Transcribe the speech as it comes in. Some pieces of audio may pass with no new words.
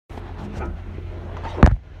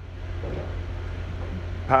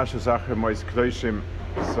Pasha Zachar Mois Kedoshim.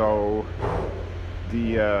 So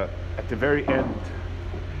at the very end,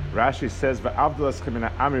 Rashi says "Va'avdalas min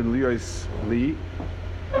Amir Liyos Li,"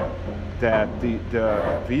 that the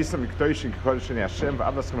V'yisam Kedoshim Kedoshim Hashem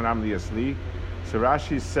Va'avdalas min Amir Liyos Li. So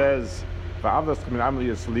Rashi says "Va'avdalas min Amir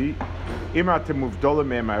Liyos Li im atem uvdolim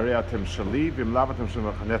me'em arei atem shali v'im lav atem shel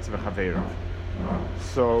v'chanetz v'chaveirav."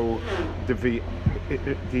 So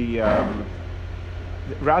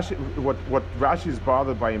Rashi, what Rashi is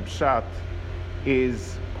bothered by in Pshat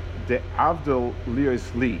is the Avdil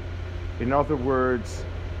Liyos Li. In other words,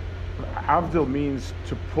 Avdil means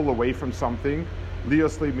to pull away from something.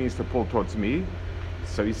 Liyos Li means to pull towards me.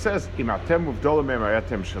 So he says, Im atem uvdolim me'em arei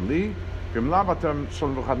atem shali v'im lav atem shel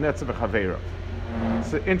v'chanetz v'chaveirav.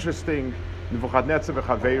 So interesting, Nebuchadnezzar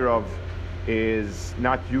v'chaveirav is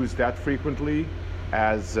not used that frequently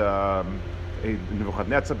as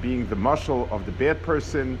Nebuchadnezzar being the mashal of the bad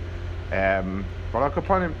person. But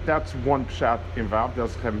upon him, that's one pshat involved.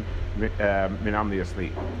 Min Amri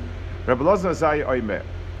Yasli. Rabbi Elazar Zai Oimer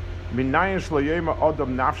Minayin Shlo Yoma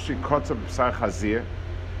Odom Nafshi Kotzav B'Sar Chazir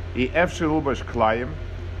I Efshi Lubash Klayim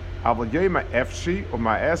Aval Yoma Efshi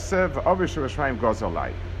U'Ma'aseh V'Ovish V'Shmayim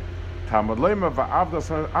Gozalai Talmud Loima V'Avdas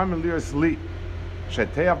Amri Yasli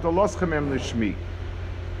Shetei Avdaloschem Em Lishmi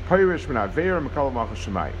Pirish Min Aveir Mikol Malchus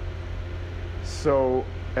Shemayim. So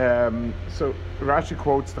Rashi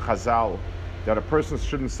quotes the Chazal that a person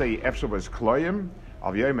shouldn't say Efshi was Kloyim,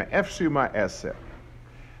 Al Yoma Efshi Ma'aseh.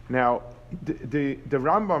 Now, the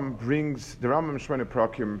Rambam Shmona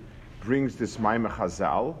Prakim brings this Maimah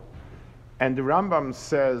Chazal, and the Rambam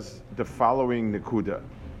says the following Nekuda.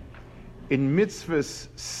 In mitzvahs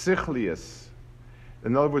sichlius,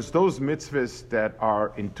 in other words, those mitzvahs that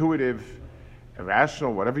are intuitive,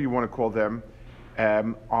 irrational, whatever you want to call them,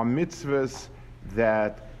 are mitzvahs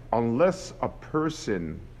that unless a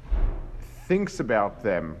person thinks about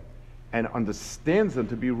them and understands them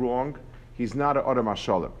to be wrong, he's not an Adam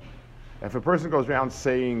HaShalom. If a person goes around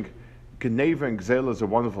saying Geneva and Gzela is a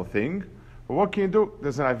wonderful thing, well, what can you do?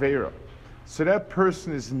 There's an Aveira. So that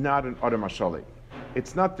person is not an Adam HaShalom.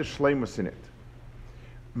 It's not the shleimus in it.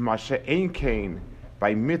 Masha Ein Kain,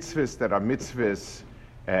 by mitzvahs that are mitzvahs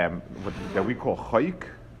that we call chayik,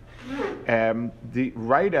 the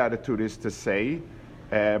right attitude is to say,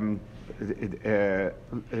 so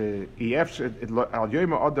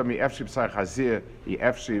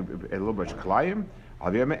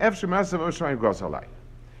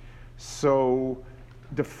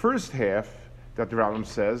the first half that the Rambam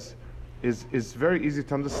says is very easy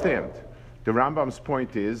to understand. The Rambam's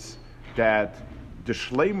point is that the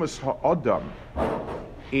shleimus ha'adam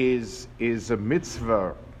is a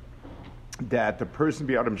mitzvah that the person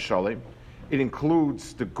be Adam Shalim. It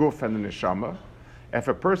includes the guf and the neshama. If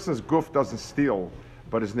a person's guf doesn't steal,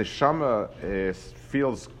 but his neshama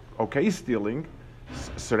feels okay stealing,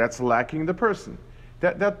 so that's lacking the person.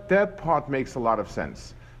 That part makes a lot of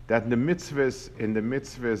sense. That in the mitzvahs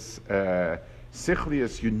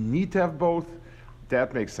sichlius, you need to have both.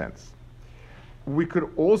 That makes sense. We could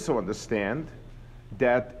also understand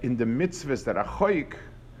that in the mitzvahs that are choik,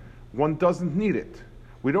 one doesn't need it.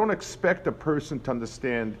 We don't expect a person to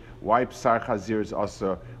understand why Psar Chazir is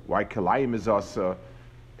asa, why Kelayim is asa,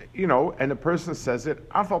 and the person says it,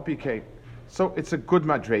 Afal PK. So it's a good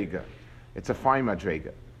madrega. It's a fine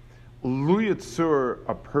madrega. Luyatzur,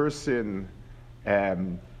 a person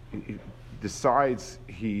decides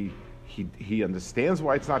he understands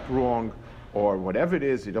why it's not wrong, or whatever it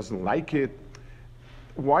is, he doesn't like it.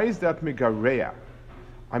 Why is that megareya?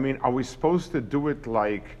 I mean, are we supposed to do it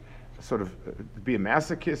like sort of be a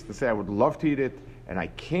masochist and say I would love to eat it and I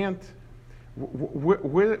can't?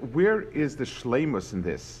 Where is the shleimus in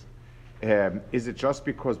this? Is it just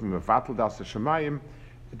because mevatel das shemayim?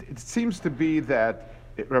 It seems to be that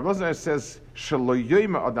Rabbi Elazar says shelo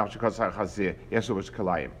yoyma ad nafshi kosar chazir yeshu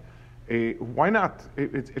v'shkalayim. Why not?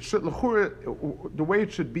 It should, the way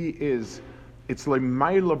it should be is it's loy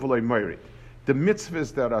mayla v'loy moirit. The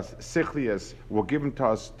mitzvahs that are sichlias were given to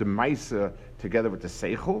us the maisa together with the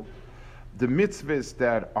seichel. The mitzvahs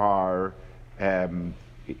that are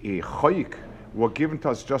choik were given to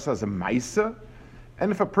us just as a maisa.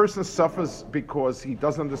 And if a person suffers because he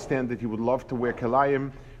doesn't understand that he would love to wear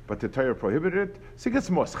kelayim, but the Torah prohibited it, so he gets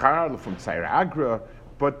more schar from Tzair Agra.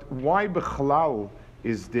 But why bechalal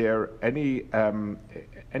is there any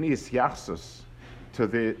isyachsus to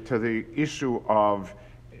the issue of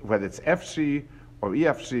whether it's efshi or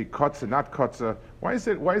efshi, kotza, not kotza? Why is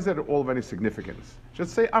that all of any significance?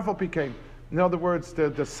 Just say afal pikein. In other words, the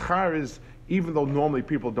schar is, even though normally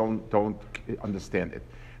people don't understand it.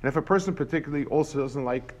 And if a person particularly also doesn't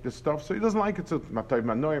like this stuff, so he doesn't like it, so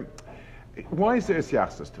why is there a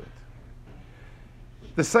yachsas to it?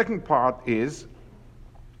 The second part is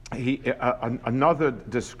another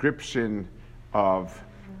description of,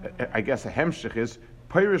 I guess, a hemshich is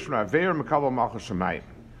Pirish Raver Mekabel Malchus Shemayim.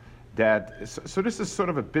 That so this is sort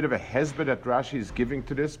of a bit of a hezbollah that Rashi is giving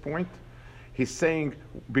to this point. He's saying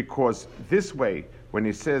because this way, when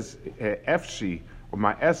he says Efshi or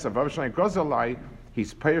Ma'esav Avshnai Gozalai,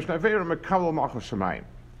 he's Pirish Raver Mekabel Malchus Shemayim.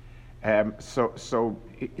 So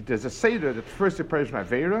there's a seder that first you Pirish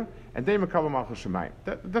Raver and then Mekabel Malchus Shemayim.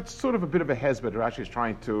 That's sort of a bit of a hezbollah. Rashi is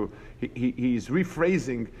trying to he's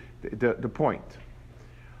rephrasing the point.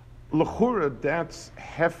 L'chura, that's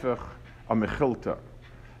hefech a mechilta.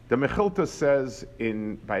 The mechilta says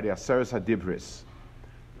by the Aseres Hadibris,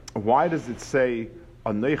 why does it say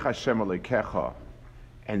Anoich Hashem Aleikecha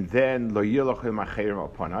and then Lo Yilach Macherim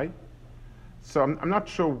Alpanai? So I'm not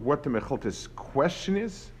sure what the mechilta's question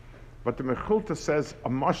is, but the mechilta says a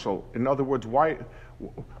mashal. In other words, why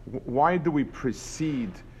do we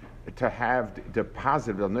proceed to have the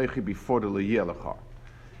positive Anoichi before the Lo Yilach?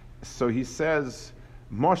 So he says,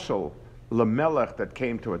 Moshel, Lamelech that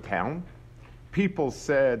came to a town, people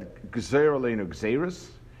said, Gzeir aleinu gzeiros,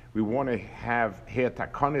 we want to have here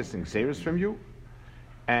takonis and gzeiros from you.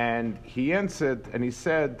 And he answered, and he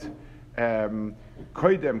said,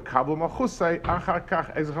 Koidem kabel malchusai, achar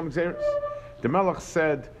kach ezechem gzeiros. The Melech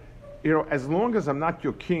said, as long as I'm not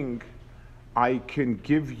your king, I can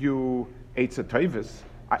give you eitzah toivus.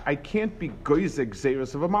 I can't be goyze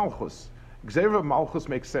gzeiros of a malchus. Gzeir of a malchus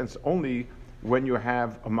makes sense only when you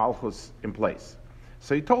have a malchus in place.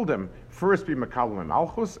 So he told them, first be mekabel and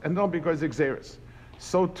malchus, and then be goyze gzeiros.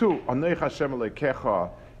 So too, Anoich Hashem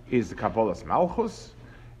Aleikecha is the kabbalas malchus.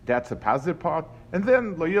 That's the positive part, and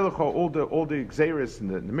then lo yilecha all the gzeiros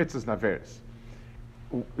and the mitzvahs naveris.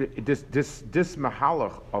 This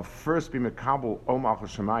mahalach of first be mekabel o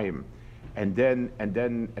malchus shemayim, and then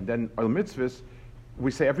al mitzvahs,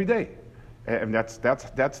 we say every day, and that's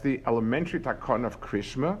the elementary takon of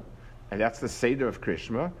Krishma. And that's the Seder of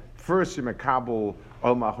Krishma. First, you mekabel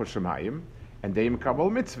ol malchus shemayim, and then you mekabel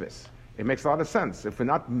mitzvahs. It makes a lot of sense. If we're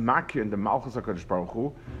not makir in the malchus HaKadosh Baruch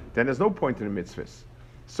Hu, then there's no point in the mitzvahs.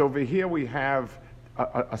 So over here we have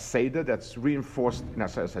a Seder that's reinforced in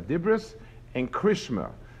Aseres Hadibros, and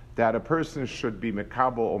Krishma, that a person should be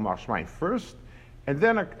mekabel ol malchus shemayim first, and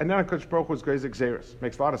then HaKadosh Baruch Hu is goyze gzeiros.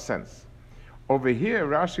 Makes a lot of sense. Over here,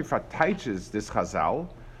 Rashi fataiches this Chazal,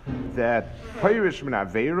 that Pirish min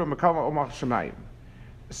Aveira Mekabel ol malchus shemayim.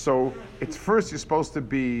 So it's first you're supposed to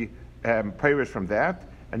be Pirish from that,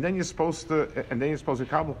 and then you're supposed to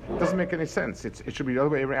Mekabel. It doesn't make any sense. It should be the other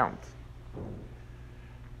way around.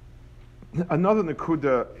 Another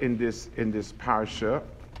nekuda in this parsha,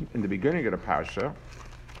 in the beginning of the parsha,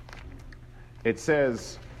 it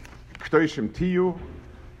says K'toshim tiyu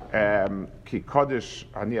ki kodesh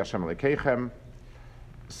ani Hashem Aleikeichem.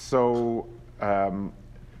 So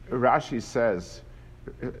Rashi says,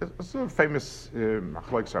 it's a famous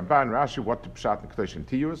Machlokes Ramban, Rashi, what the Pshat and K'toshim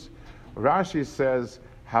tiyus. Rashi says,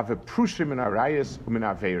 have a prushim in arayis umin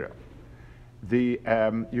aveira.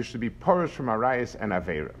 You should be porish from arayis and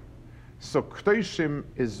aveira. So K'toshim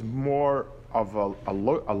is more of a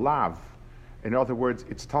lav. In other words,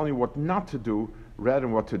 it's telling you what not to do rather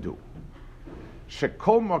than what to do.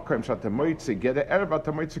 Shekol makom shatamoitzi geder erva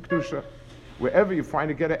tamoitzi kedusha. Wherever you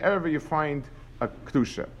find a geder erva, you find a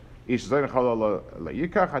kedusha. And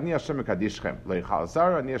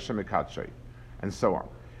so on.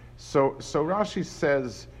 So Rashi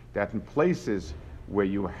says that in places where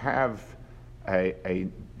you have a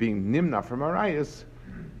being nimna from arayis,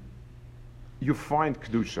 you find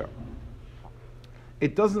kedusha.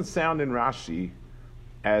 It doesn't sound in Rashi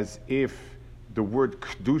as if the word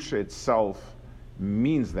kedusha itself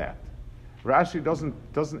means that. Rashi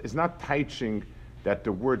is not teaching that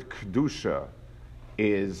the word kedusha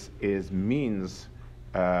means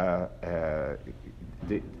not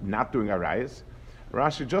doing arayis.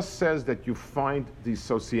 Rashi just says that you find the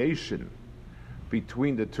association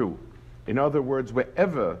between the two. In other words,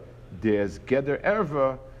 wherever there's geder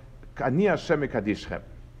erva, ani Hashem mekadeschem.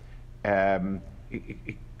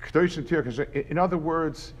 In other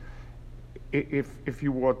words, if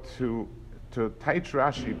you were to teach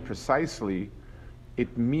Rashi precisely,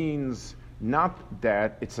 it means not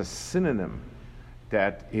that it's a synonym,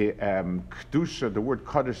 that kedusha, the word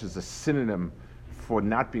kaddish, is a synonym for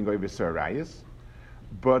not being over arayis,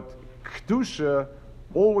 but kedusha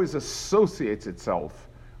always associates itself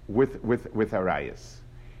with arayis.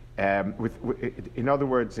 In other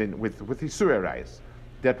words, with isur arayis,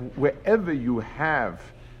 that wherever you have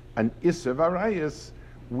an isur arayis,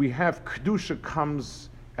 we have Kedusha comes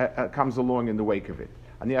along in the wake of it.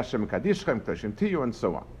 Ani Hashem Kadishchem, Kedoshim Tiyu, and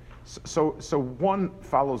so on. So one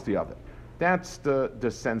follows the other. That's the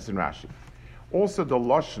sense in Rashi. Also, the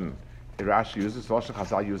Lashon Rashi uses, Lashon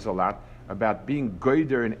Chazal uses a lot about being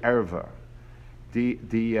goyder in erva.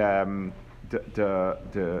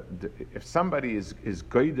 If somebody is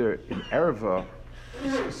goyder in erva,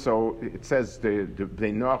 so it says the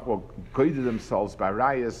Bnei Noach will goyder themselves by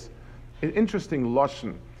rayas. An interesting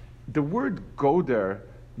lashon. The word goder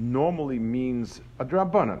normally means a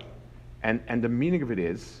drabanan, and the meaning of it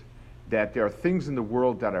is that there are things in the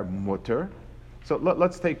world that are mutter. So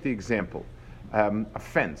let's take the example, a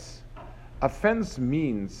fence. A fence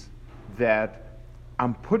means that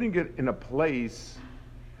I'm putting it in a place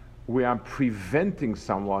where I'm preventing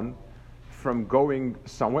someone from going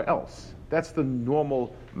somewhere else. That's the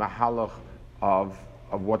normal mahalach of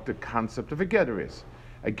what the concept of a geder is.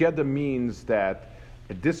 A geder means that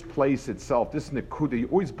this place itself, this nekuda, you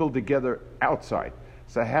always build a geder outside.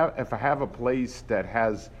 So if I have a place that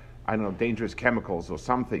has, I don't know, dangerous chemicals or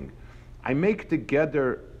something, I make the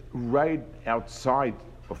geder right outside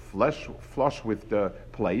or flush with the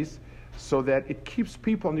place so that it keeps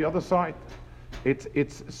people on the other side.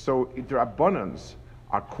 So the Rabbanans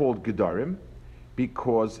are called gedarim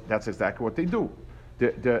because that's exactly what they do.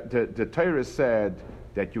 The Torah said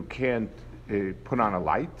that you can't put on a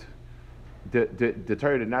light. The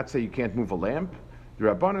Torah did not say you can't move a lamp. The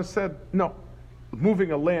Rabbanan said no,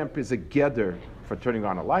 moving a lamp is a geder for turning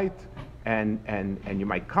on a light, and you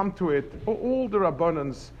might come to it. All the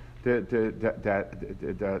Rabbanans that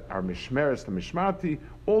are mishmeres, the mishmarti,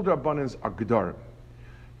 all the Rabbanans are gedarim.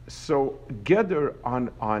 So geder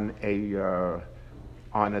on a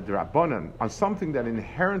drabanan, on something that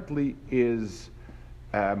inherently is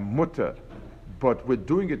mutter, but we're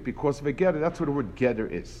doing it because of a geder. That's what the word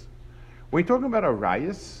geder is. When you're talking about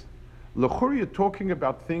arayas, l'chur, you're talking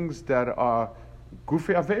about things that are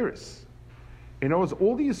gufei averis. In other words,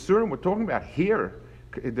 all the yisurim we're talking about here,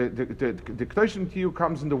 the Kedoshim Tiyu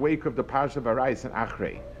comes in the wake of the Parsha of Arayas and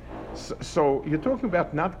Achrei. So you're talking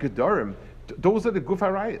about not gedarim. Those are the guf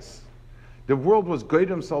arayas. The world was good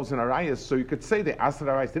themselves in arayas, so you could say they asar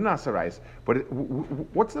arayas, didn't asar arayas. But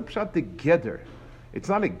what's the pshat? The geder. It's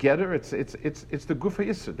not a geder. It's the guf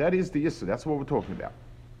yisur. That is the yisur. That's what we're talking about.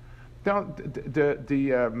 Now,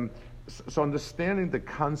 so understanding the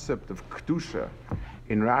concept of kedusha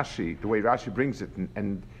in Rashi, the way Rashi brings it,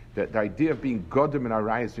 and the idea of being godim in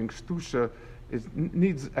arayas, being kedusha,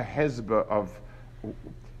 needs a hezbah of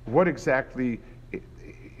what exactly.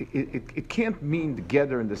 It can't mean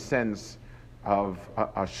together in the sense of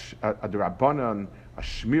a drabanan, a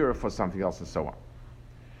shmira for something else, and so on.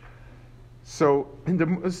 So in the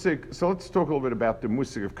musik, so let's talk a little bit about the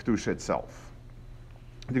musik of kedusha itself.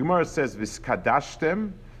 The Gemara says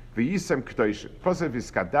v'skadashtem v'yisem kedoshim. First,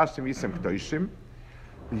 v'skadashtem v'yisem kedoshim.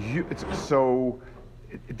 So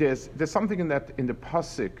there's something in the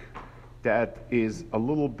pasuk that is a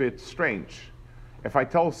little bit strange. If I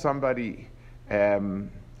tell somebody,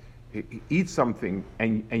 eat something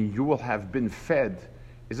and you will have been fed,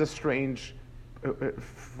 is a strange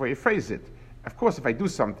way to phrase it. Of course, if I do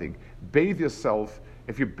something, bathe yourself.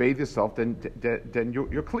 If you bathe yourself, then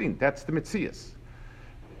you're clean. That's the mitzias.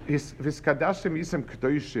 V'skadashtem yisem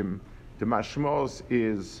kedoshim. The mashmos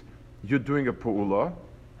is you're doing a pu'ula,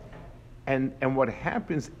 and what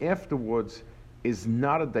happens afterwards is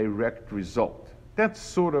not a direct result. That's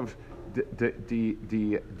sort of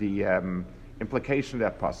the implication of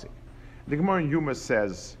that pasuk. The Gemara in Yuma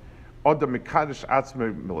says, "Oda mekadosh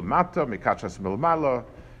atzme milamata, mekadosh milamala."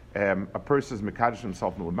 A person is mekadosh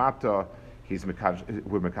himself milamata. He's mekadosh.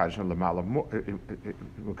 We're mekadosh milamala.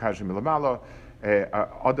 Mekadosh milamala.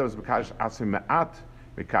 Oda is mekadosh atzme me'at,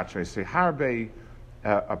 mekadosh seharbe.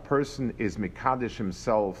 A person is mekadosh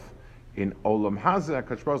himself in olam hazeh.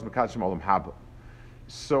 Kadosh Baruch Hu is mekadosh olam haba.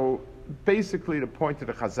 So basically, the point of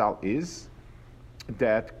the Chazal is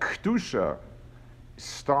that kedusha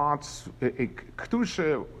starts.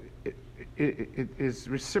 Kedusha is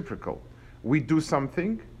reciprocal. We do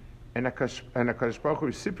something, and HaKadosh Baruch Hu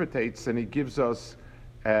reciprocates, and He gives us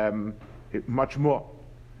much more.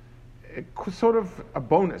 Sort of a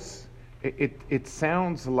bonus. It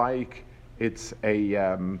sounds like it's a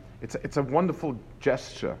wonderful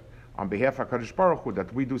gesture on behalf of HaKadosh Baruch Hu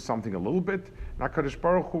that we do something a little bit, and HaKadosh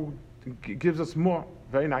Baruch Hu gives us more.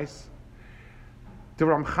 Very nice. The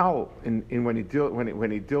Ramchal,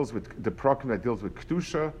 when he deals with the program that deals with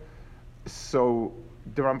kedusha, so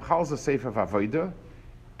the Ramchal is a sefer of avodah,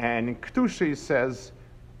 and in kedusha he says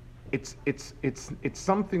it's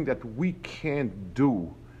something that we can't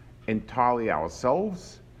do entirely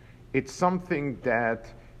ourselves. It's something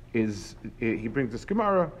that is, he brings this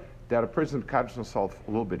Gemara that a person Mekadosh himself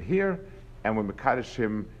a little bit here, and we Mekadosh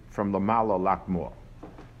him from Lamala a lot more.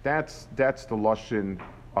 That's the Lashon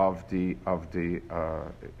of the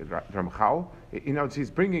Ramchal.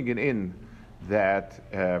 He's bringing it in that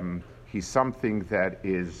he's something that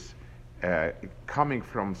is coming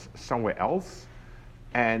from somewhere else,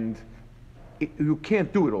 and you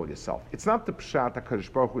can't do it all yourself. It's not the Pshat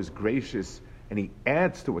HaKadosh Baruch Hu is gracious and he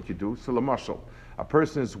adds to what you do. So Lamashal, a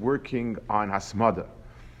person is working on Hasmada.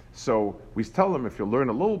 So we tell them if you learn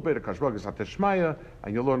a little bit of HaKadosh Baruch Hu is Hatashmaya,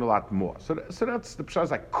 and you'll learn a lot more. So that's the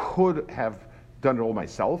Pshat. I could have done it all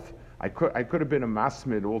myself. I could have been a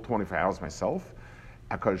masmid all 24 hours myself.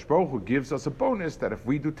 HaKadosh Baruch Hu gives us a bonus that if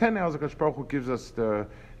we do 10 hours, HaKadosh Baruch Hu gives us the,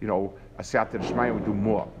 a Siyat Shmaya, we do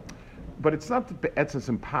more. But it's not that Be'etzim is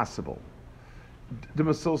impossible. The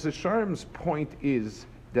Mesilas Yesharim's point is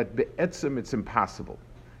that Be'etzim it's impossible.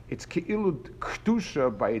 It's Ke'ilu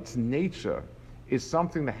Kedusha by its nature is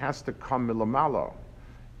something that has to come milamala.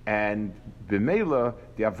 And B'meila,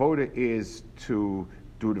 the avoda is to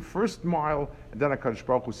do the first mile, and then HaKadosh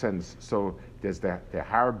Baruch Hu sends. So there's the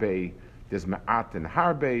harbe, there's ma'at and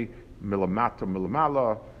harbe, milamato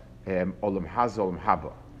milamala, olam haza, olam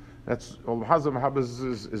haba. That's olam haza, olam haba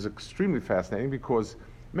is extremely fascinating because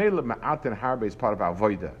Meila ma'at and harbe is part of our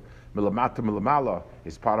avoda. Milamato milamala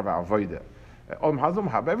is part of our avoda. Olam haza, olam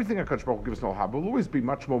haba, everything HaKadosh Baruch Hu gives no haba will always be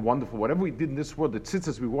much more wonderful. Whatever we did in this world, the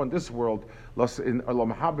tzitzis we won in this world, in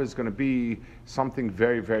olam haba is going to be something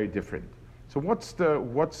very, very different. So what's the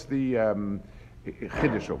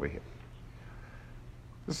chiddush over here?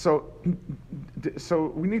 So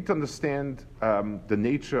we need to understand the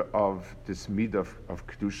nature of this midah of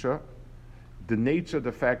kedusha, the nature of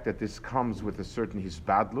the fact that this comes with a certain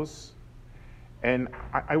hisbadlus, and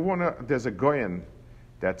I want to. There's a goyen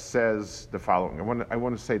that says the following. I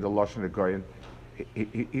want to say the lashon of goyen.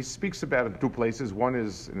 He speaks about it in two places. One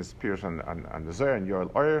is in his pirush on the Zohar and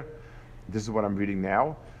Yoel Oyer. This is what I'm reading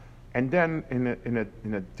now. And then,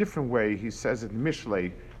 in a different way, he says it in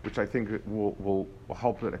Mishlei, which I think will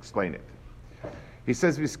help to explain it. He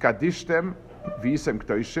says, "V'skadishtem v'yisem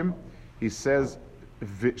k'toshim." He says,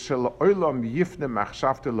 "V'shel olam yifne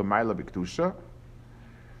machshavte l'mayla b'kedusha,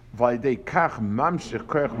 v'alidei kach mamshich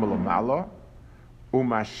koach milamala,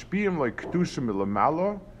 u'mashpiyim lo kedusha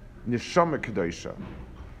milamala, neshama kedusha."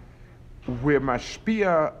 We're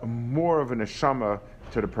mashpia more of a neshama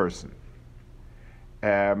to the person.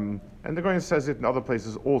 And the Goyen says it in other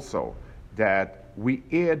places also, that we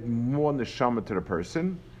add more neshama to the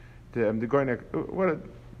person. The Goyen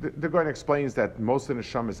explains that most of the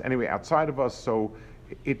neshama is anyway outside of us, so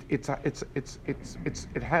it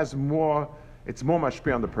has more. It's more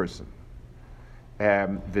mashpia on the person.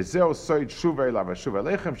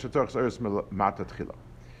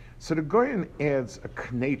 So the Goyen adds a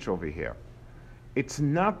knech over here. It's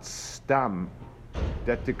not stam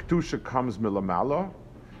that the kedusha comes milamala,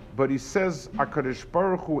 but he says HaKadosh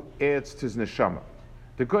Baruch Hu adds to his neshama.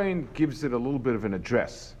 The Goyen gives it a little bit of an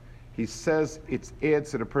address. He says it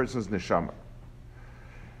adds to the person's neshama.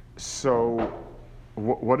 So,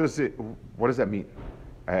 what does that mean?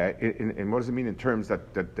 And what does it mean in terms that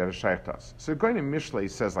are shaykh to us? So the Goyen in Mishlei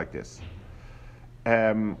says like this.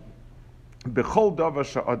 Bechol davar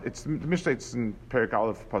sha'ad. It's the Mishlei. It's in Perek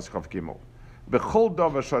Aleph Pasuk Gimel. Bechol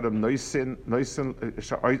davar shadam noisin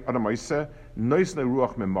adam oiseh noisin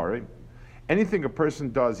ruach memorim. Anything a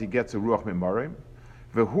person does, he gets a ruach memorim.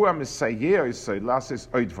 Vehu amisayer isay lasis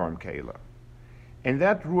oidvarm keila, and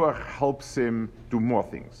that ruach helps him do more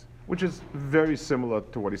things, which is very similar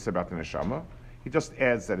to what he said about the neshama. He just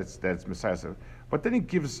adds that it's Messiah, but then he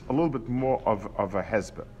gives a little bit more of a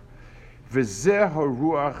hezbollah. V'zeh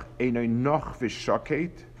haruach einay noch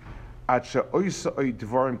v'shaket at she'oisa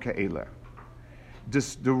oidvarm keila.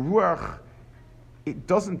 The ruach, it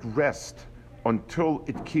doesn't rest until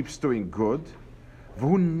it keeps doing good.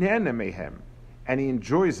 V'hu nene mehem, and he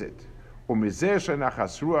enjoys it. Umizeh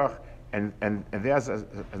she'nachas ruach, and there's an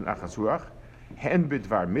nachas ruach. Hen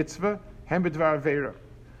b'dvar mitzvah, hen b'dvar avera.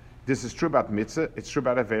 This is true about mitzvah. It's true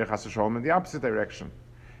about avera chas v'sholom in the opposite direction.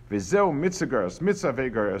 V'zeu mitzvah geras, mitzvah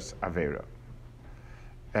avegeras avera.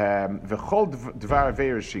 V'chol dvar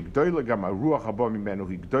avera shigdoila gam haruach haba mimenu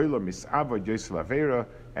higdoila mis'ava yosel avera,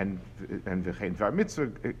 and v'chein dvar mitzvah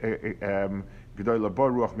gdoila bo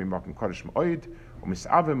ruach mimakom kodesh ma'od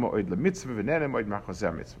u'mis'ava ma'od lemitzvah v'nene ma'od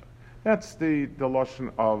ma'chazeh mitzvah. That's the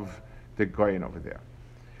lashon of the Goyen over there.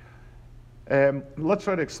 Let's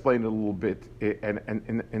try to explain it a little bit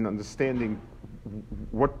and understanding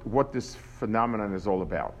what this phenomenon is all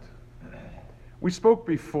about. We spoke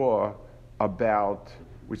last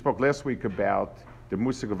week about the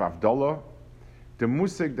musig of Avdallah, the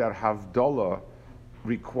musig that Havdalah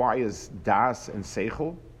requires das and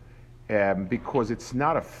seichel, because it's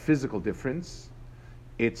not a physical difference.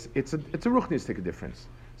 It's a ruchnistic difference.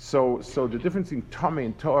 So the difference in Tameh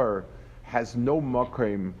and Tor has no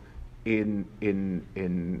makom in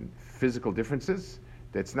physical differences.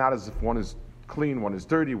 It's not as if one is clean, one is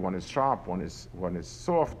dirty, one is sharp, one is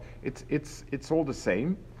soft. It's all the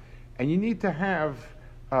same, and you need to have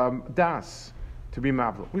das to be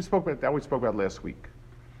mavlo. We spoke about that. We spoke about last week.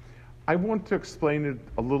 I want to explain it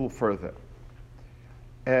a little further.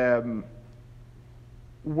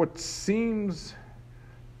 What seems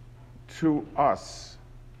to us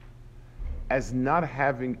as not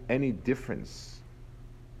having any difference,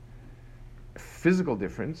 physical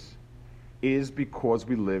difference, is because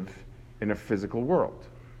we live in a physical world.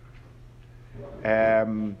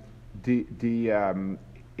 It's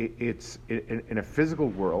in a physical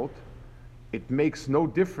world. It makes no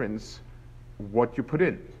difference what you put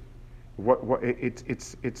in.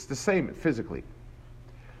 It's the same physically.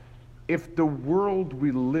 If the world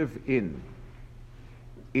we live in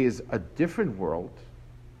is a different world,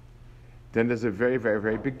 then there's a very, very,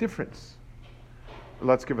 very big difference.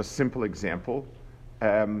 Let's give a simple example.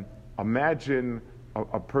 Imagine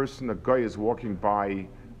a person, a guy is walking by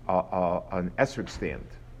an esrog stand,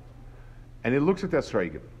 and he looks at the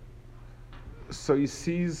esrogim. So he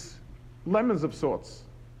sees lemons of sorts.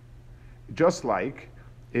 Just like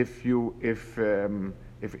if you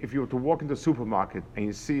were to walk into a supermarket and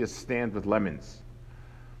you see a stand with lemons.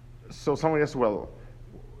 So someone asks, well,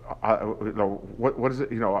 what is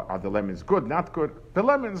it? Are the lemons good, not good? The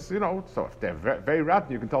lemons, so if they're very, very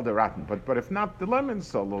rotten, you can tell they're rotten. But if not, the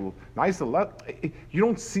lemons are a little nicer. You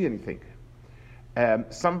don't see anything.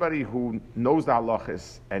 Somebody who knows the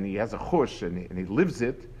halachas and he has a chush and he lives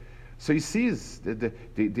it, so he sees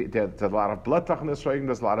there's a lot of blood in this writing,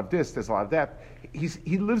 there's a lot of this, there's a lot of that.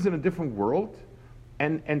 He lives in a different world,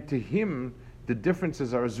 and to him, the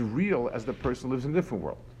differences are as real as the person who lives in a different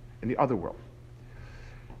world, in the other world.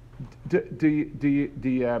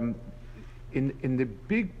 In the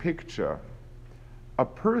big picture, a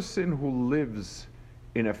person who lives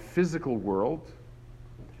in a physical world,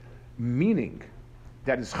 meaning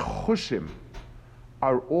that his chushim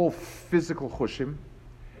are all physical chushim,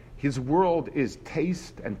 his world is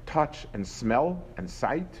taste and touch and smell and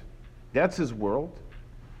sight, that's his world.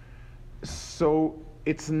 So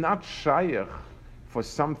it's not shaykh for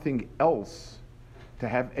something else to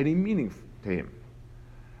have any meaning to him.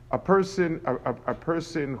 A person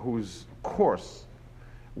who's coarse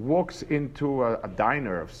walks into a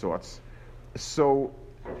diner of sorts. So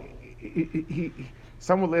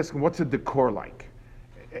someone will ask him, what's a decor like?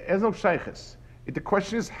 There's no shaykhs. The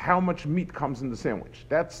question is how much meat comes in the sandwich.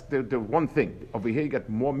 That's the one thing. Over here you get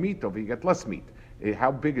more meat, over here you get less meat.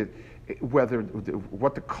 How big it,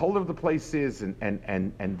 what the color of the place is and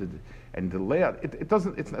the layout. It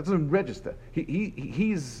doesn't register.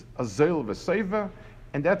 He's a zeil v'seiva,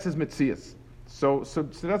 and that's his metzias. So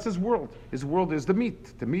that's his world. His world is the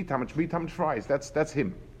meat. The meat, how much fries. That's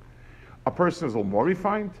him. A person is a little more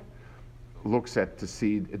refined, looks at the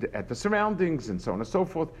surroundings and so on and so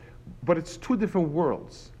forth. But it's two different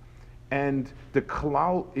worlds. And the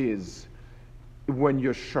klal is, when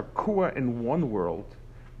you're shakua in one world,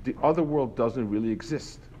 the other world doesn't really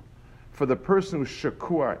exist. For the person who's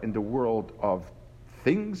shakua in the world of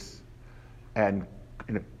things, and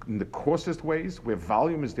in the coarsest ways, where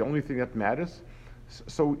volume is the only thing that matters,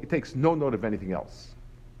 so it takes no note of anything else.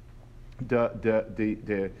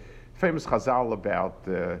 The famous chazal about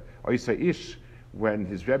Oisei Ish, when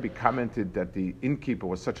his Rebbe commented that the innkeeper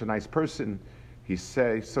was such a nice person, he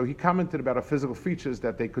commented about our physical features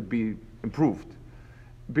that they could be improved.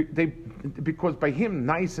 Because by him,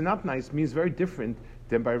 nice and not nice means very different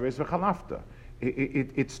than by Rez v'chalafta.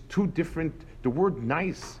 It's two different, the word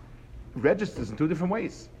nice registers in two different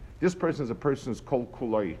ways. This person is a person who's kol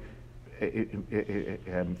kuloi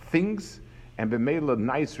things, and b'meila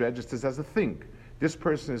nice registers as a thing. This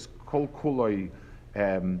person is kol kuloi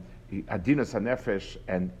adinas hanefesh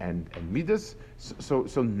and midas,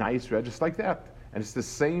 so nice registers like that. And it's the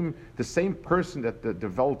same person that the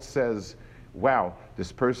Welt says, wow,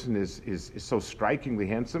 this person is so strikingly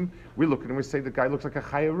handsome. We look at him and we say the guy looks like a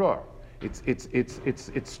chayarah.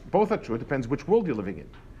 It's both are true. It depends which world you're living in.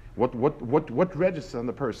 What registers on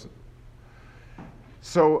the person.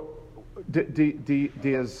 So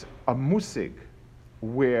there's a musig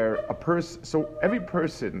where a person. So every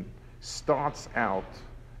person starts out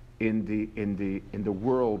in the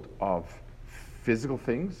world of physical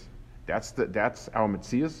things. That's our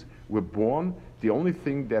metzias. We're born. The only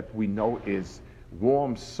thing that we know is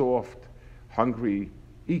warm, soft, hungry,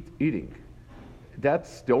 eating.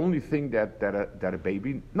 That's the only thing that a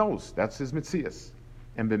baby knows. That's his mitzias.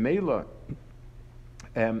 And b'meila,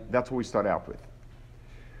 that's what we start out with.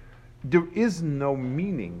 There is no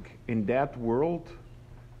meaning in that world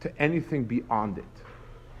to anything beyond it.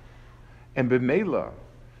 And b'meila,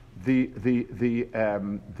 the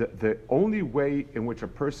only way in which a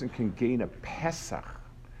person can gain a Pesach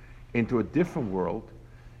into a different world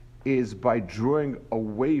is by drawing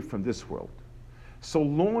away from this world. So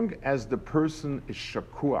long as the person is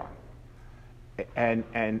shakua and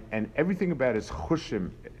everything about his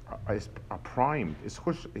chushim are primed,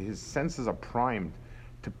 his senses are primed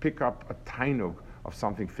to pick up a tainug of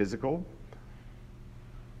something physical,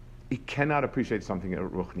 he cannot appreciate something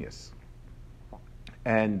ruchnius.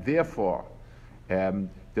 And therefore,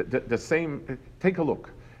 the same, take a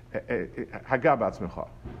look. Hagab atzmecha.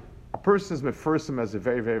 A person is mefersim as a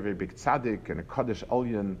very, very, very big tzaddik and a kaddish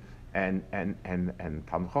elyon and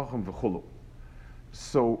Talmid Chacham v'chulu.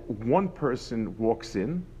 So one person walks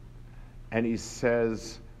in and he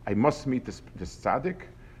says, I must meet this tzaddik,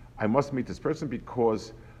 I must meet this person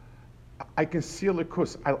because I can see a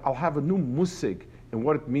likus. I'll have a new musig in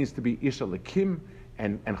what it means to be Isha Lekim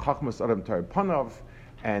and Chachmas Adam Torah Panav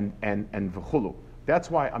and v'chulu. That's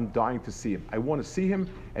why I'm dying to see him. I want to see him,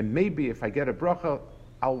 and maybe if I get a bracha,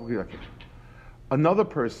 I'll be like him. Another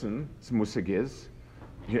person's musig is,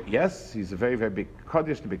 yes, he's a very, very big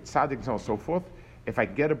kaddish, a big tzaddik, and so on and so forth. If I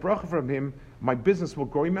get a bracha from him, my business will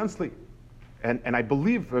grow immensely. And I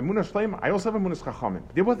believe, Emunah Shleima, I also have Emunah Chachamim.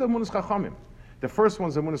 There was Emunah Chachamim. The first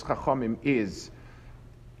one's Emunah Chachamim is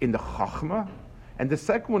in the Chachma, and the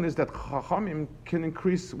second one is that Chachamim can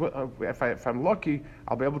increase, if I'm lucky,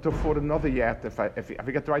 I'll be able to afford another yet. If I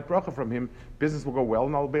get the right bracha from him, business will go well,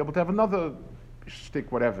 and I'll be able to have another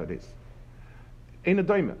shtick, whatever it is. Ein a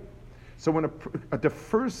doime. So when the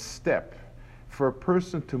first step for a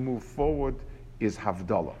person to move forward is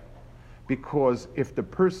Havdalah. Because if the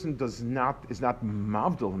person is not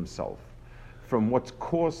mavdal himself from what's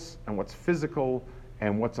coarse and what's physical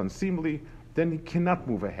and what's unseemly, then he cannot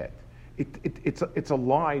move ahead. It's a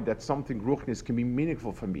lie that something ruchnis can be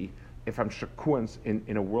meaningful for me if I'm shakuans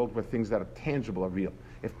in a world where things that are tangible are real.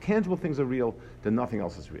 If tangible things are real, then nothing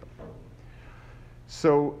else is real.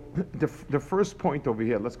 So the first point over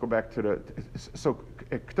here, let's go back to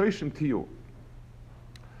K'toshim Tiyu.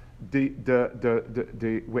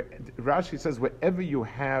 Rashi says wherever you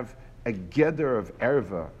have a geder of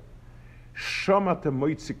erva, shama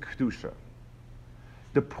moitzi kedusha.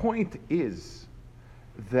 The point is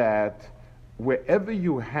that wherever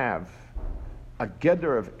you have a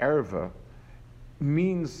geder of erva,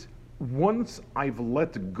 means once I've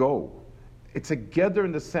let go, it's a geder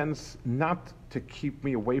in the sense not to keep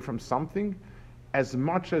me away from something, as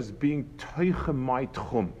much as being toichem my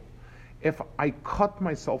tchum. If I cut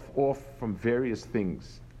myself off from various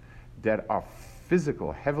things that are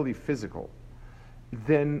physical, heavily physical,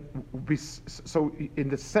 then so in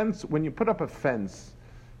the sense, when you put up a fence,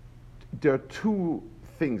 there are two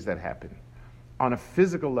things that happen. On a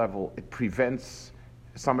physical level, it prevents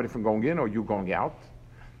somebody from going in or you going out.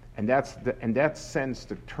 And in that sense,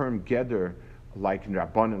 the term geder, like in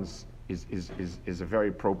Rabbanans, is a very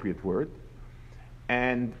appropriate word.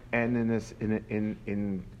 And there's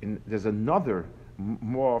another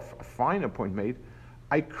more finer point made.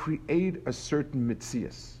 I create a certain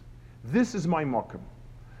mitzias. This is my makom.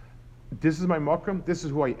 This is my makom. This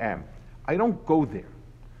is who I am. I don't go there.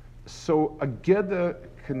 So a geder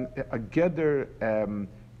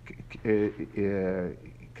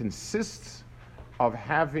consists of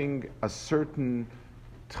having a certain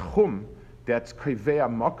tchum that's kaveh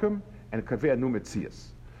makom and kaveh nu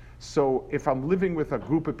mitzias. So if I'm living with a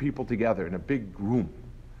group of people together in a big room,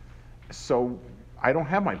 so I don't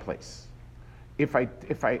have my place. If I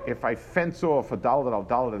fence off a dalet al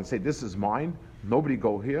dalet and say this is mine, nobody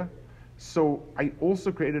go here. So I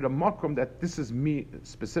also created a makom that this is me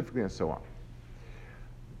specifically, and so on.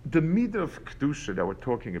 The midah of kedusha that we're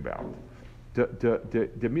talking about, the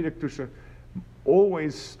midah of kedusha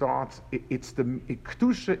always starts.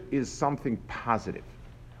 Kedusha is something positive.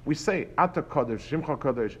 We say Ata Kodesh, Shimcha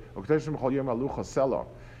Kodesh, Okdeshim Chol Yom Alucha Sela.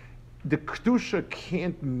 The kedusha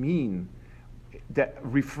can't mean that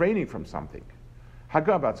refraining from something.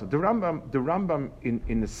 Hagabatza. The Rambam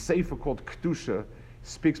in the sefer called Kedusha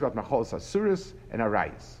speaks about Macholas Asuris and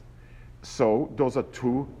Arayis. So those are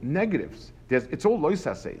two negatives. It's all lois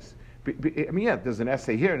essays. I mean, yeah, there's an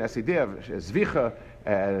essay here, an essay there, Zvicha,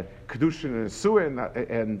 Kedusha and Suin,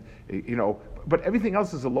 and you know, but everything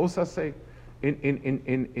else is a lois essay.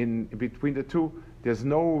 In between the two, there's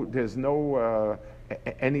no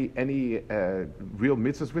any real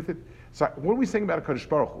mitzvahs with it. So what are we saying about a Kadosh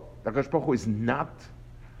Baruch Hu? The HaKadosh Baruch Hu is not?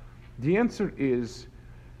 The answer is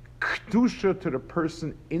Kedusha to the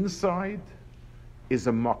person inside is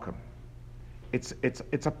a makam.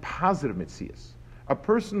 It's a positive mitzias. A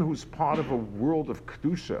person who's part of a world of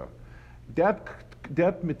Kedusha,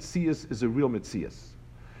 that mitzias is a real mitzias.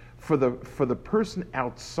 For the person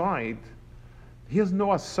outside, he has no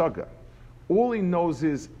asaga. All he knows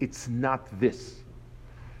is it's not this.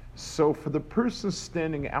 So for the person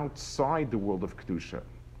standing outside the world of Kedusha,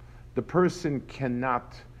 the person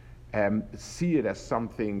cannot see it as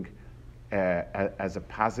something, as a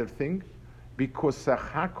positive thing, because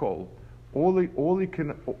Sachakol,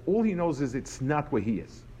 all he knows is it's not where he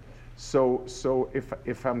is. So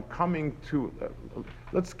if I'm coming to,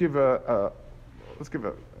 let's give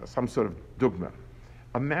some sort of dogma.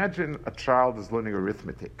 Imagine a child is learning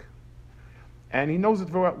arithmetic, and he knows it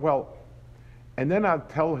very well. And then I'll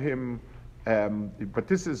tell him, but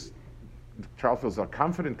this is, the child feels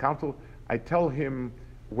confident, comfortable. I tell him,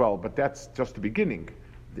 well, but that's just the beginning.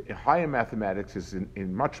 The higher mathematics is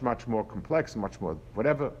in much, much more complex, much more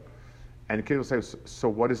whatever. And the kid will say, so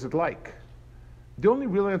what is it like? The only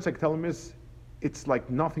real answer I can tell him is, it's like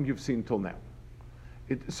nothing you've seen till now.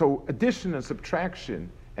 So addition and subtraction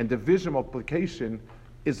and division, multiplication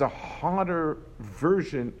is a harder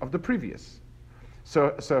version of the previous.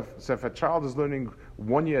 So if a child is learning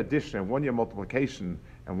 1 year addition and 1 year multiplication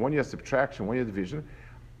and 1 year subtraction, 1 year division,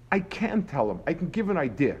 I can tell him, I can give an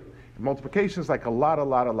idea. Multiplication is like a lot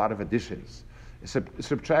of additions.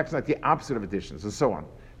 Subtraction is like the opposite of additions, and so on.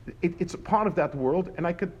 It's a part of that world, and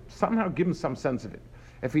I could somehow give him some sense of it.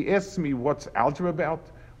 If he asks me what's algebra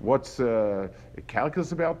about, what's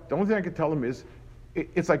calculus about, the only thing I can tell him is,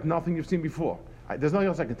 it's like nothing you've seen before. There's nothing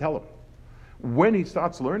else I can tell him. When he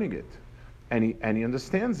starts learning it, and he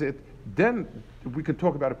understands it, then we can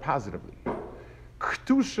talk about it positively.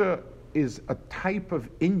 Kedusha is a type of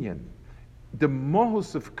inyan. The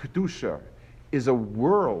mohos of Kedusha is a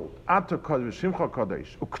world. There's a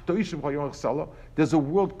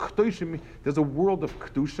world. There's a world of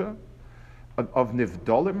Kedusha, of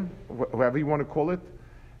Nivdalim, whatever you want to call it.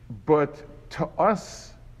 But to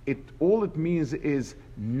us, all it means is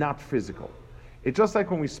not physical. It's just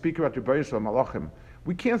like when we speak about Rebbeinu Shalom Malachim,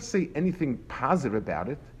 we can't say anything positive about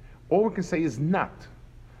it. All we can say is not.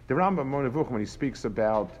 The Rambam Monevuch, when he speaks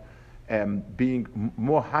about being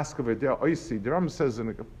more haskav der oisi, the Rambam says in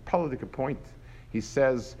a political point, he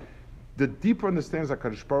says, the deeper understanding of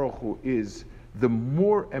HaKadosh Baruch Hu is, the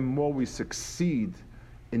more and more we succeed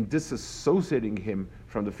in disassociating him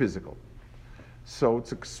from the physical. So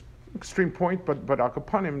it's an extreme point, but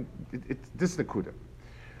Akapanim, this is the Kuda.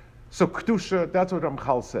 So Kedusha, that's what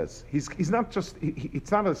Ramchal says. He's not just,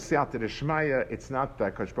 it's not a Siyata Deshmaya, it's not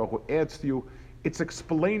that HaKadosh Baruch Hu adds to you, it's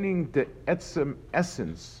explaining the etzem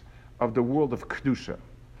essence of the world of Kedusha.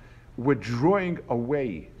 We're drawing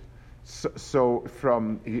away. So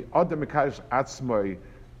from Adam Mekadosh Atzmoi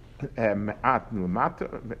Me'at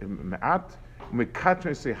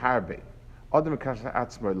Mekatron Se Harbe Adam Mekadosh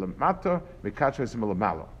Atzmoi Lemata Mekatron Se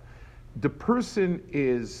Melamalo. The person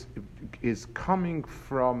is coming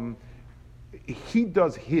from, he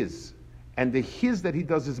does his, and the his that he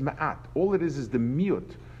does is Ma'at. All it is the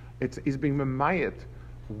miut. He's being memayet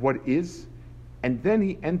what is, and then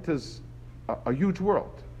he enters a huge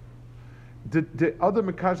world. The other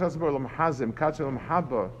Mekadosh Atzmoi Olam Hazeh, Mekadosh Olam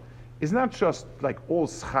Haba, is not just like all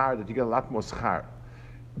schar, that you get a lot more schar.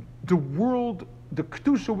 The world, the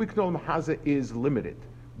Kedusha Wikna Olam Hazeh is limited.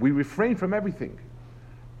 We refrain from everything.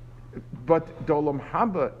 But the Olam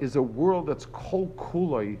Haba is a world that's kol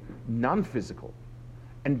kuloi, non-physical.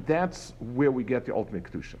 And that's where we get the ultimate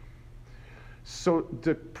Kedusha. So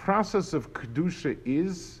the process of Kedusha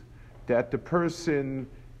is that the person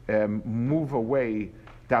move away.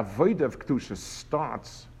 The avodah of Kedusha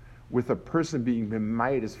starts with a person being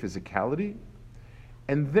memayed as physicality,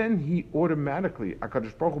 and then he automatically,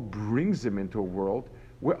 HaKadosh Baruch Hu brings him into a world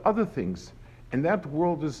where other things, and that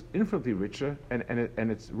world is infinitely richer, and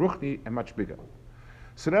it's ruchni and much bigger.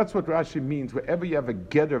 So that's what Rashi means, wherever you have a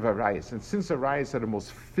ger of arayis, and since arayis are the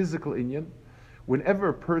most physical inyan, whenever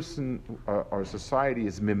a person or a society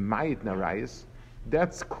is memayed in arayis,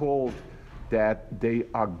 that's called that they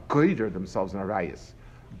are goyder themselves in arayis.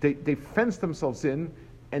 They fence themselves in,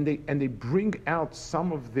 and they bring out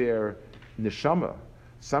some of their neshama,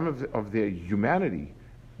 some of their humanity,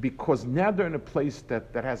 because now they're in a place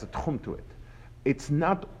that has a tchum to it. It's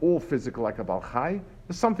not all physical like a Baal Chai,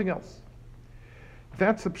 there's something else.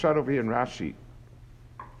 That's the pshat over here in Rashi.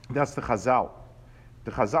 That's the Chazal.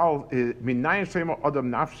 The Chazal, Minayin Shema Adam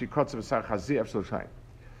Nafshi Kotzev Sar Chazir Efsol.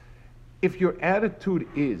 If your attitude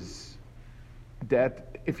is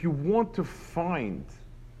that if you want to find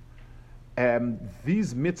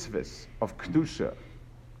these mitzvahs of kedusha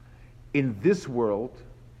in this world,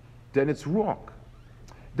 then it's wrong.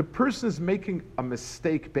 The person is making a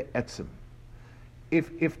mistake be'etzim.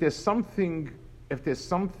 If there's something, if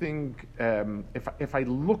I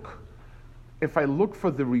look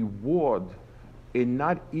for the reward in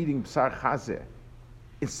not eating b'sar chazeh,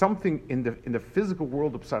 it's something in the physical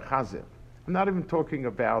world of b'sar chazeh. I'm not even talking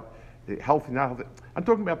about the healthy, not healthy. I'm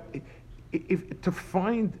talking about if to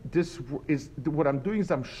find this is what I'm doing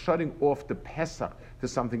is I'm shutting off the Pesach to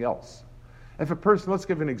something else. If a person, let's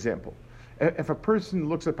give an example. If a person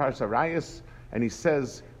looks at Parashat Arayos and he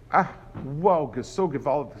says, wow, so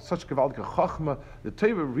gewaltig, such gewaltige chachma, the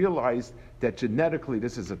Torah realized that genetically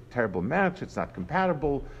this is a terrible match, it's not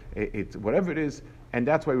compatible, it's whatever it is, and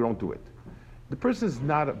that's why we don't do it. The person is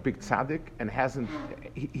not a big tzaddik and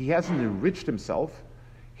he hasn't enriched himself,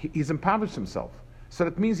 he's impoverished himself. So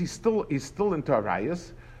that means he's still into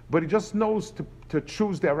Arayos, but he just knows to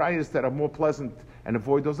choose the Arayos that are more pleasant and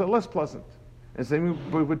avoid those that are less pleasant. And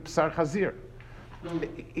same with B'sar Chazir.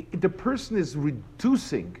 The person is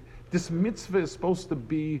reducing. This mitzvah is supposed to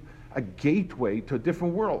be a gateway to a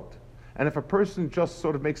different world. And if a person just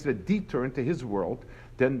sort of makes it a detour into his world,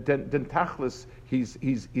 then tachlis, he's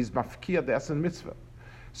mafkia the essence mitzvah.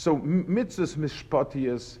 So mitzvahs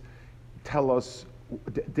mishpatiyas tell us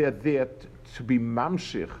they're there to be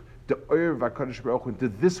mamshich, the oir v'akadosh baruch hu into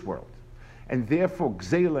this world. And therefore,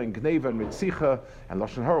 Gzela and Gneva and Mitzicha and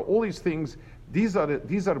Lashon Hara, all these things, these are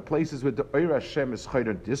the places where the Oir Hashem is chayr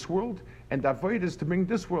in this world, and the avoid is to bring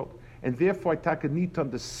this world. And therefore, I need to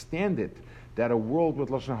understand it that a world with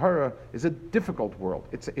Lashon Hara is a difficult world.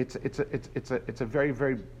 It's a very,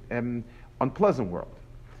 very unpleasant world.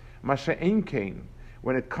 Masha Ein Kain,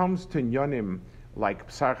 when it comes to Nyonim like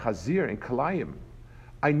B'sar Chazir and Kalayim,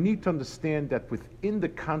 I need to understand that within the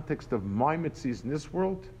context of my mitzvahs in this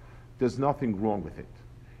world, there's nothing wrong with it.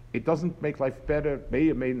 It doesn't make life better,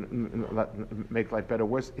 may make life better or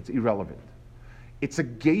worse, it's irrelevant. It's a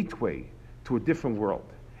gateway to a different world.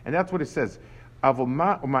 And that's what it says. Talmud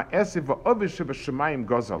loima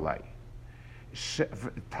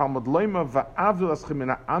va'avdul aschem min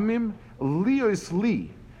ha'amim liyos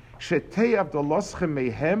li shetei avdoloschem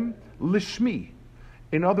mehem lishmi.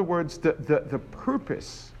 In other words, the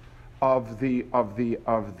purpose of the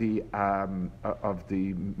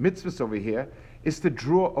mitzvahs over here is to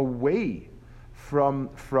draw away from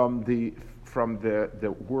the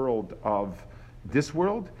world of this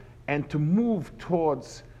world and to move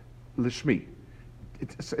towards lishmi.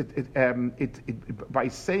 By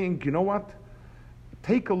saying, you know what?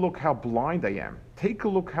 Take a look how blind I am. Take a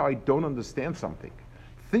look how I don't understand something.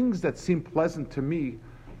 Things that seem pleasant to me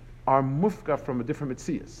are mufka from a different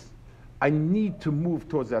mitzias. I need to move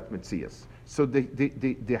towards that mitzias. So the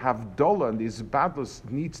havdola and the izbadus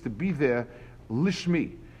needs to be there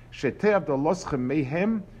lishmi. Shetei avdoloschem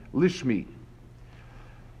mehem lishmi.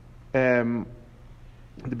 The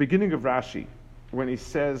beginning of Rashi, when he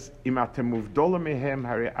says, Im atem muvdola mehem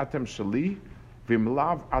hari atem shali, vim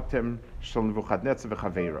lav atem shal Nebuchadnezzar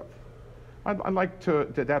v'chaveirav. I'd like to,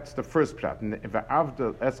 that's the first prat.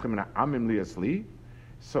 V'avdol eschem na amim liyas li.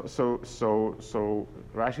 So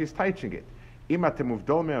Rashi is teaching it. Im atem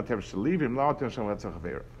muvdola mehem atem shali, vim lav atem shal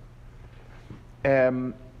Nebuchadnezzar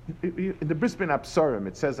v'chaveirav. In the Brisbane Absarim,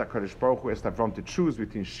 it says HaKadosh Baruch Hu has to want to choose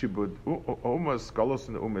between Shibud, Umas, Golos,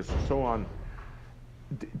 and Umas, and so on.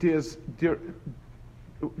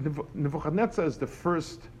 Nebuchadnezzar is the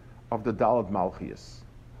first of the Daled Malchias.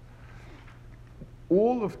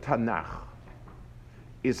 All of Tanakh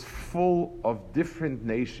is full of different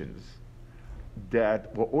nations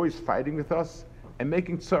that were always fighting with us and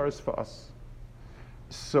making tsaras for us.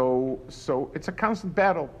 So it's a constant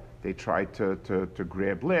battle. They try to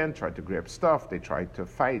grab land, try to grab stuff, they try to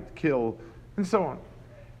fight, kill, and so on.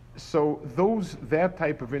 So that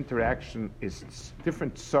type of interaction is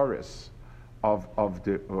different tsaras of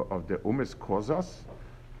the umas cause us,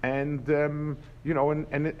 and and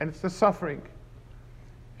it's the suffering.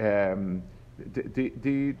 The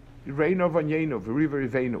reino vanyenu, v'riva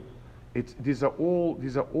rivenu. These are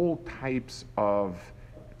all types of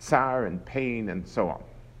tsar and pain and so on.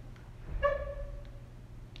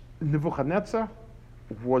 Nebuchadnezzar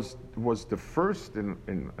was the first in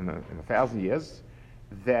 1,000 years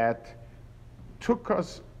that took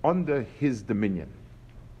us under his dominion.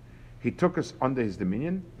 He took us under his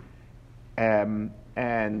dominion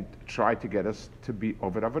and tried to get us to be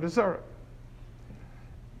over Avodah Zarah.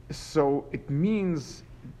 So it means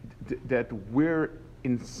that we're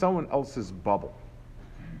in someone else's bubble.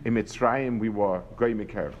 In Mitzrayim, we were goy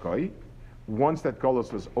mikarev goy. Once that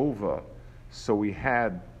golus was over, so we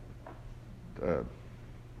had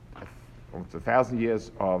It's 1,000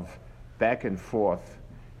 years of back and forth,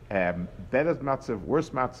 better matzav,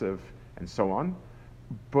 worse matzav, and so on,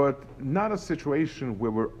 but not a situation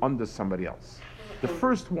where we're under somebody else. The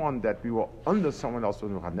first one that we were under someone else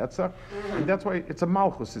was Nebuchadnezzar, and that's why it's a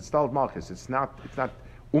malchus. It's styled malchus. It's not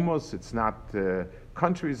umos. It's not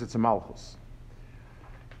countries. It's a malchus.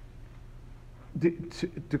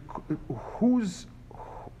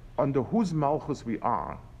 Under whose malchus we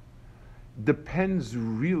are depends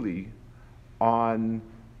really on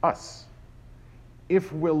us.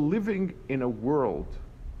 If we're living in a world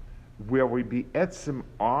where we be etzim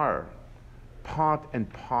are part and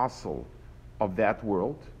parcel of that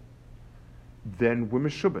world, then we're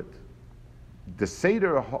meshubet. The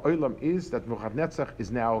Seder ha'olam is that Nebuchadnezzar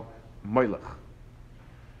is now Melech.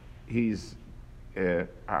 He's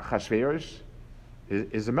Achashverosh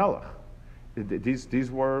is a Melech.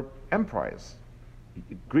 These were empires.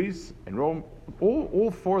 Greece and Rome,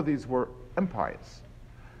 all four of these were empires.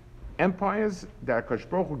 Empires that HaKadosh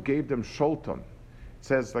Baruch Hu gave them Sholton. It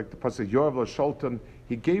says, like the Pasuk Yoav lo Sholton,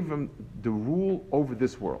 he gave them the rule over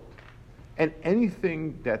this world. And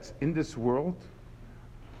anything that's in this world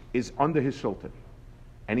is under his Sholton.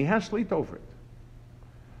 And he has Shlit over it.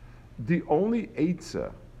 The only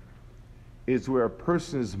Eitzah is where a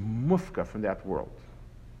person is mufka from that world.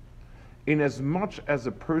 In as much as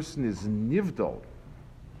a person is nivdal,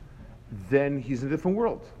 then he's in a different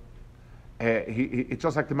world. It's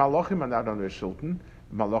just like the Malachim are not under Shilton.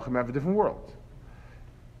 The Malachim have a different world.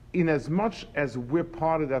 In as much as we're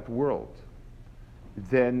part of that world,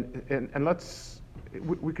 then, and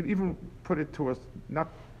we could even put it to us, not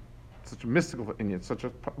such a mystical opinion, such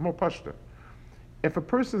a more pashta. If a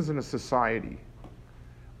person's in a society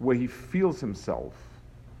where he feels himself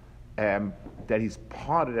that he's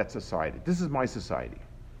part of that society, this is my society.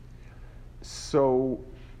 So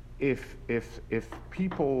if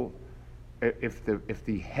people, if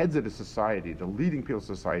the heads of the society, the leading people of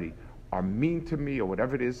society, are mean to me or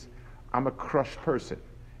whatever it is, I'm a crushed person.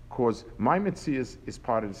 Because my Metzias is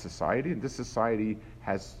part of the society, and this society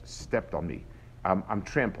has stepped on me. I'm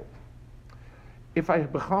trampled. If I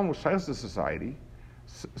become shaykhs the society,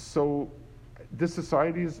 so this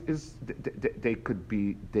society they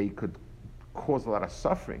could cause a lot of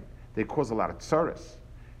suffering. They cause a lot of tsaras.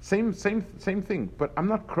 Same thing. But I'm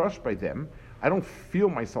not crushed by them. I don't feel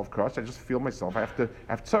myself crushed. I just feel myself. I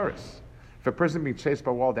have tsaras. If a person being chased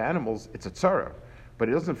by wild animals, it's a tzara. But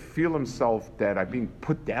he doesn't feel himself that I'm being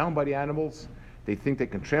put down by the animals. They think they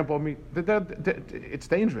can trample me. It's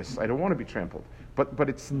dangerous. I don't want to be trampled. But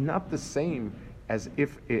it's not the same as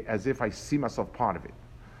if I see myself part of it.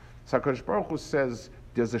 So HaKadosh Baruch Hu says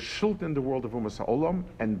there's a shilt in the world of Umas HaOlam,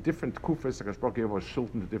 and different kufas, HaKadosh Baruch Hu gave a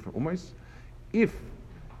shilt in the different umas. If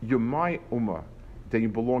you're my ummah, then you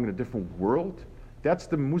belong in a different world. That's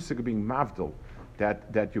the musik of being mavdil.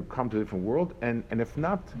 That you come to a different world, and if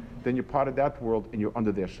not, then you're part of that world and you're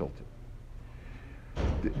under their shelter.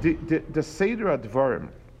 The Seder Advarim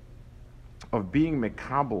of being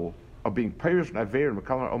Mekabel, of being Perish and Aver,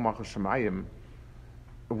 Mekabel Omach Shemayim,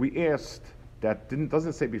 we asked,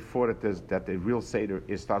 doesn't say before that the real Seder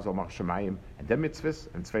is Taz Omach Shemayim and then mitzvahs,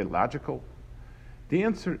 and it's very logical. The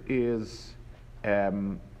answer is,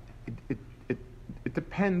 it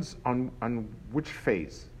depends on which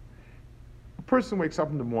phase. A person wakes up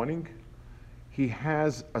in the morning, he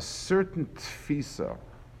has a certain tfisa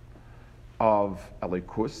of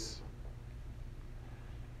elikus,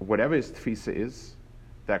 whatever his tfisa is,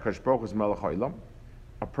 that HaKadosh Baruch Hu is Melech HaOlam.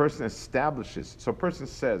 A person establishes, so a person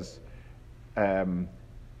says,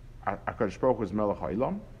 HaKadosh Baruch Hu is Melech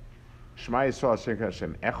HaOlam, Shema Yisrael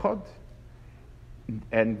Hashem Echad,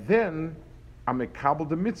 and then I'm mekabel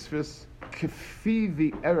the mitzvahs kefi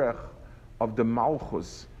the erech of the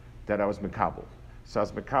malchus that I was mekabel. So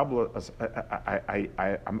as mekabel,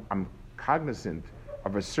 I'm cognizant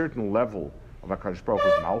of a certain level of HaKadosh Baruch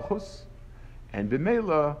Hu's malchus, and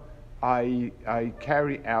b'meila I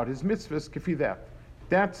carry out his mitzvahs kefi that.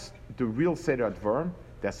 That's the real Seder Advarim.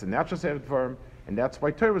 That's the natural Seder Advarim, and that's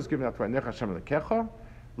why Torah was given out to Anech Hashem Lekecha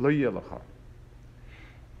Lo Yelecha.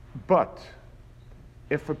 But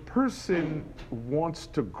if a person wants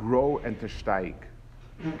to grow and to steig,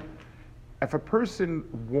 if a person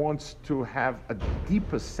wants to have a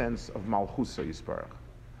deeper sense of Malchusa Yisparach,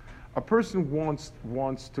 a person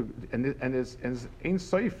wants to, and is ain't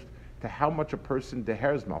safe to how much a person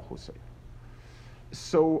deheres Malchusa.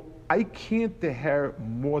 So I can't deher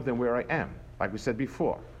more than where I am, like we said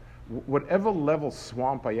before. Whatever level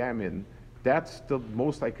swamp I am in, that's the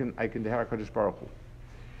most I can deher HaKadosh Baruch Hu.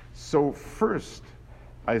 So first,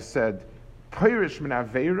 I said, Perish min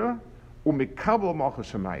Aveira u'mikabel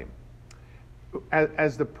malchus Shemayim.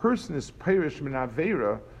 as the person is perish min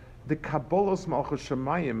avera, the Kabbalas Malchus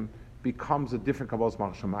Shemayim becomes a different Kabbalas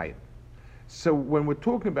Malchus Shemayim. So when we're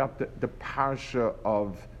talking about the parsha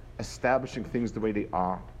of establishing things the way they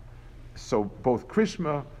are, so both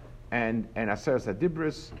Krishma and Aseres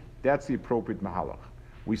Adibris, that's the appropriate mahalach.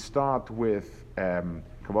 We start with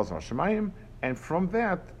Kabbalas Malchus Shemayim, and from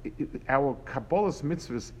that, our Kabbalas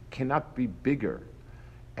mitzvahs cannot be bigger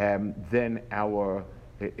than our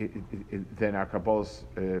Kabbalas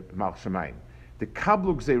Malchus Shemayim. The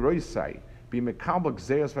Kablu Gzeiroisai, be Mekabel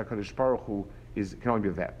Gzeiros VaKadosh Baruch Hu, can only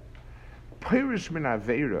be that. Perish min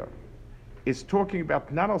Aveira is talking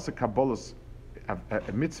about not also Kabbalah's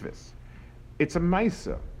mitzvahs. It's a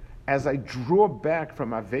Maisa. As I draw back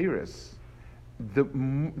from Aveiras, the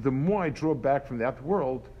more I draw back from that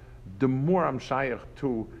world, the more I'm shaykh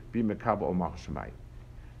to be Mekabel or Malchus Shemayim.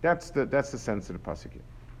 That's the sense of the pasuk here.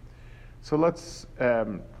 So let's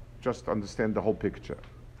just understand the whole picture.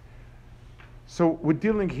 So we're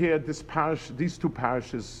dealing here, these two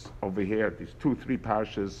parishes over here, these 2-3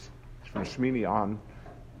 parishes from Shmini on,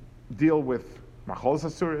 deal with Macholos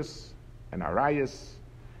Asuris and Arayas.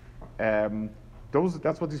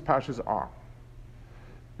 That's what these parishes are.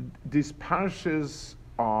 These parishes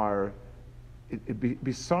are,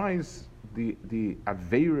 besides the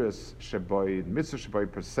Aveiras Shaboy, Mitzvah Shaboy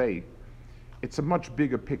per se, it's a much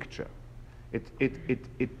bigger picture. It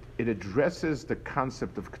addresses the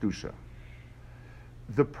concept of Kedusha.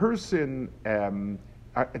 The person, a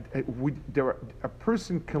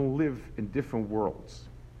person can live in different worlds,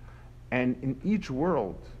 and in each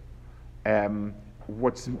world,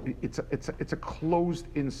 it's a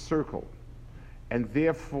closed-in circle, and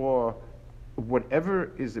therefore,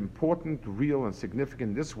 whatever is important, real, and significant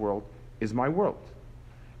in this world is my world,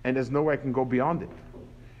 and there's no way I can go beyond it.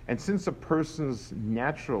 And since a person's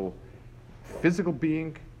natural physical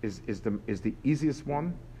being is the easiest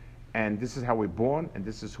one, and this is how we're born, and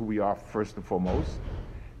this is who we are first and foremost,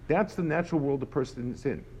 that's the natural world the person is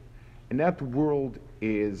in. And that world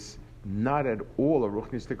is not at all a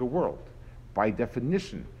ruchnistic world. By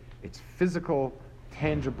definition, it's physical,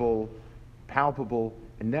 tangible, palpable,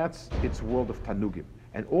 and that's its world of Tanugim.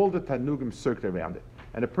 And all the Tanugim circle around it.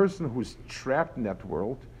 And a person who's trapped in that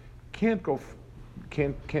world can't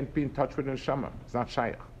be in touch with the neshama. It's not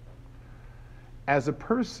shaykh. As a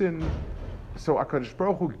person, so HaKadosh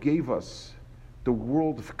Baruch Hu gave us the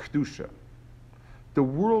world of Kedusha. The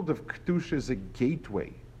world of Kedusha is a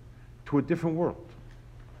gateway to a different world.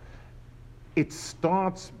 It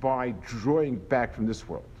starts by drawing back from this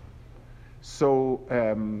world. So,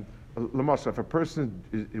 Lamasha, if a person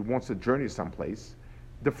wants to journey someplace,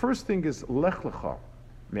 the first thing is Lech Lecha,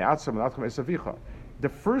 Me'atzam L'Atchem Esavicha. The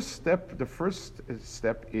first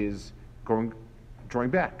step is drawing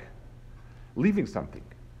back, leaving something.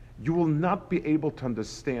 You will not be able to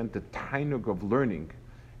understand the tainug of learning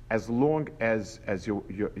as long as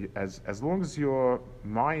your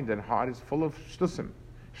mind and heart is full of shtusim.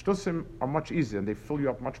 Shtusim are much easier and they fill you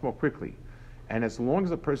up much more quickly. And as long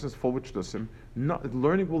as a person is full with shtusim,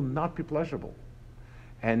 learning will not be pleasurable,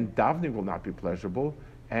 and davening will not be pleasurable,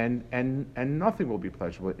 and nothing will be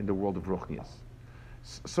pleasurable in the world of ruchnias.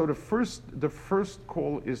 So the first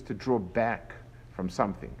call is to draw back from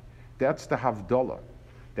something. That's the havdalah.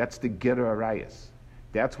 That's the Ger Arayas.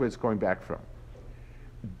 That's where it's going back from.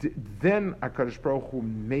 Then HaKadosh Baruch Hu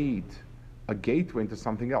made a gateway into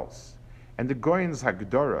something else. And the Goyen's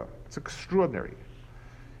Hagdara, it's extraordinary.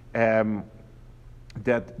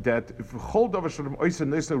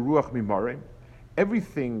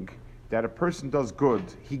 Everything that a person does good,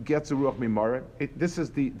 he gets a Ruach Mimare. This is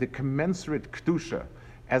the commensurate Kedusha.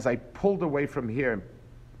 As I pulled away from here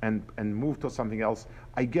and moved to something else,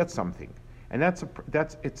 I get something. And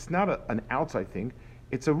it's not an outside thing.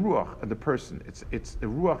 It's a ruach of the person. The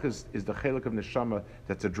ruach is the chelik of neshama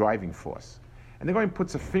that's a driving force. And the Goyen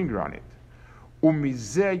puts a finger on it.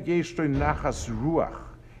 Umizeh yeshtoi nachas ruach.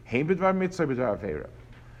 Heim b'dvar mitzvah b'dvar avera.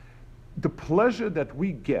 The pleasure that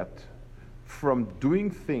we get from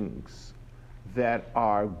doing things that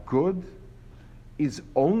are good is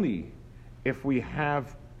only if we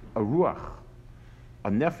have a ruach, a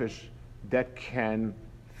nefesh that can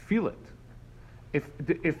feel it. If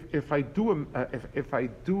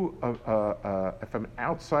I'm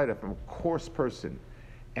outside, if I'm a coarse person,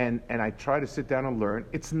 and I try to sit down and learn,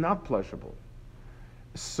 it's not pleasurable.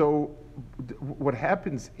 So what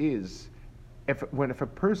happens is, if a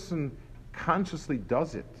person consciously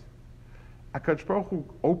does it, HaKadosh Baruch Hu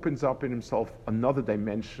opens up in himself another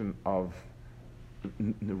dimension of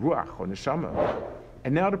ruach or neshama,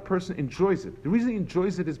 and now the person enjoys it. The reason he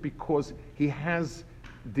enjoys it is because he has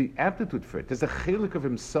the aptitude for it. There's a chelik of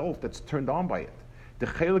himself that's turned on by it. The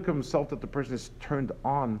chelik of himself that the person is turned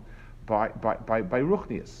on by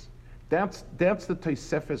ruchnius. That's the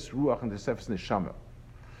Tosefes Ruach and the Tosefes Neshama.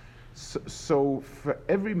 So for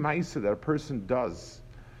every ma'aseh that a person does,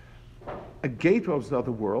 a gateway of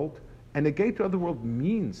another world, and a gateway of the world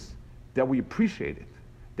means that we appreciate it,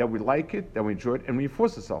 that we like it, that we enjoy it, and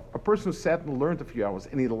reinforce itself. A person who sat and learned a few hours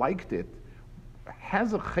and he liked it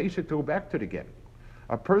has a cheshek to go back to it again.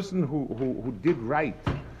 A person who did right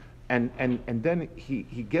and then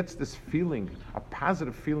he gets this feeling, a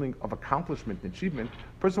positive feeling of accomplishment and achievement,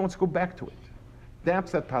 a person wants to go back to it.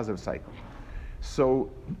 That's that positive cycle. So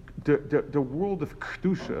the world of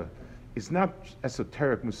Kedusha is not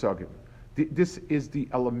esoteric musagim. This is the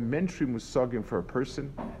elementary musagim for a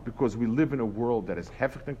person, because we live in a world that is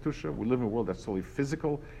hefech and Kedusha. We live in a world that's solely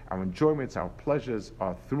physical. Our enjoyments, our pleasures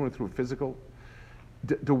are through and through physical.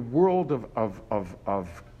 The world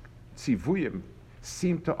of tzivuyim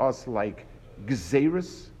seem to us like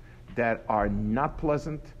gezeros that are not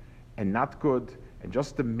pleasant and not good and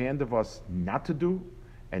just demand of us not to do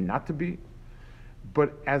and not to be.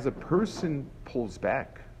 But as a person pulls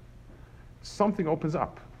back, something opens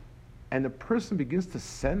up. And the person begins to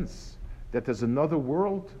sense that there's another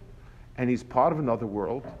world and he's part of another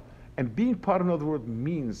world. And being part of another world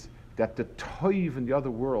means that the toiv in the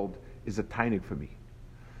other world is a tainik for me.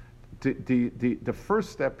 The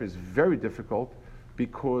first step is very difficult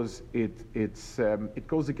because it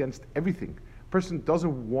goes against everything. A person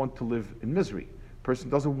doesn't want to live in misery. A person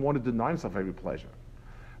doesn't want to deny himself every pleasure.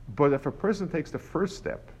 But if a person takes the first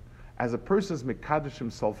step, as a person is mekadesh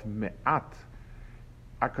himself me'at,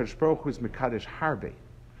 HaKadosh Baruch Hu is mekadesh harbe.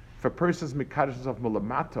 If a person is mekadesh himself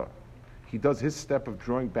melamata, he does his step of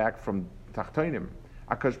drawing back from tachtonim.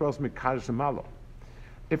 HaKadosh Baruch Hu is mekadesh malo.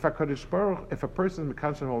 If a person is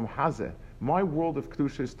mekadesh himself hazeh, my world of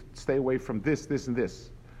kedusha is to stay away from this, this, and this.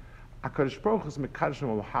 HaKadosh Baruch Hu is mekadesh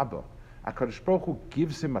himself haba. HaKadosh Baruch Hu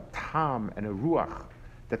gives him a tam and a ruach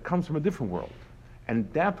that comes from a different world.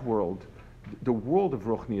 And that world, the world of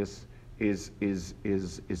Ruchnius, is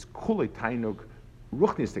kulei tainug,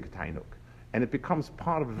 Ruchniistic tainug. And it becomes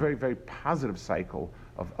part of a very, very positive cycle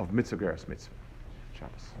of mitzvah geras mitzvah.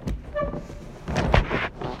 Shabbos.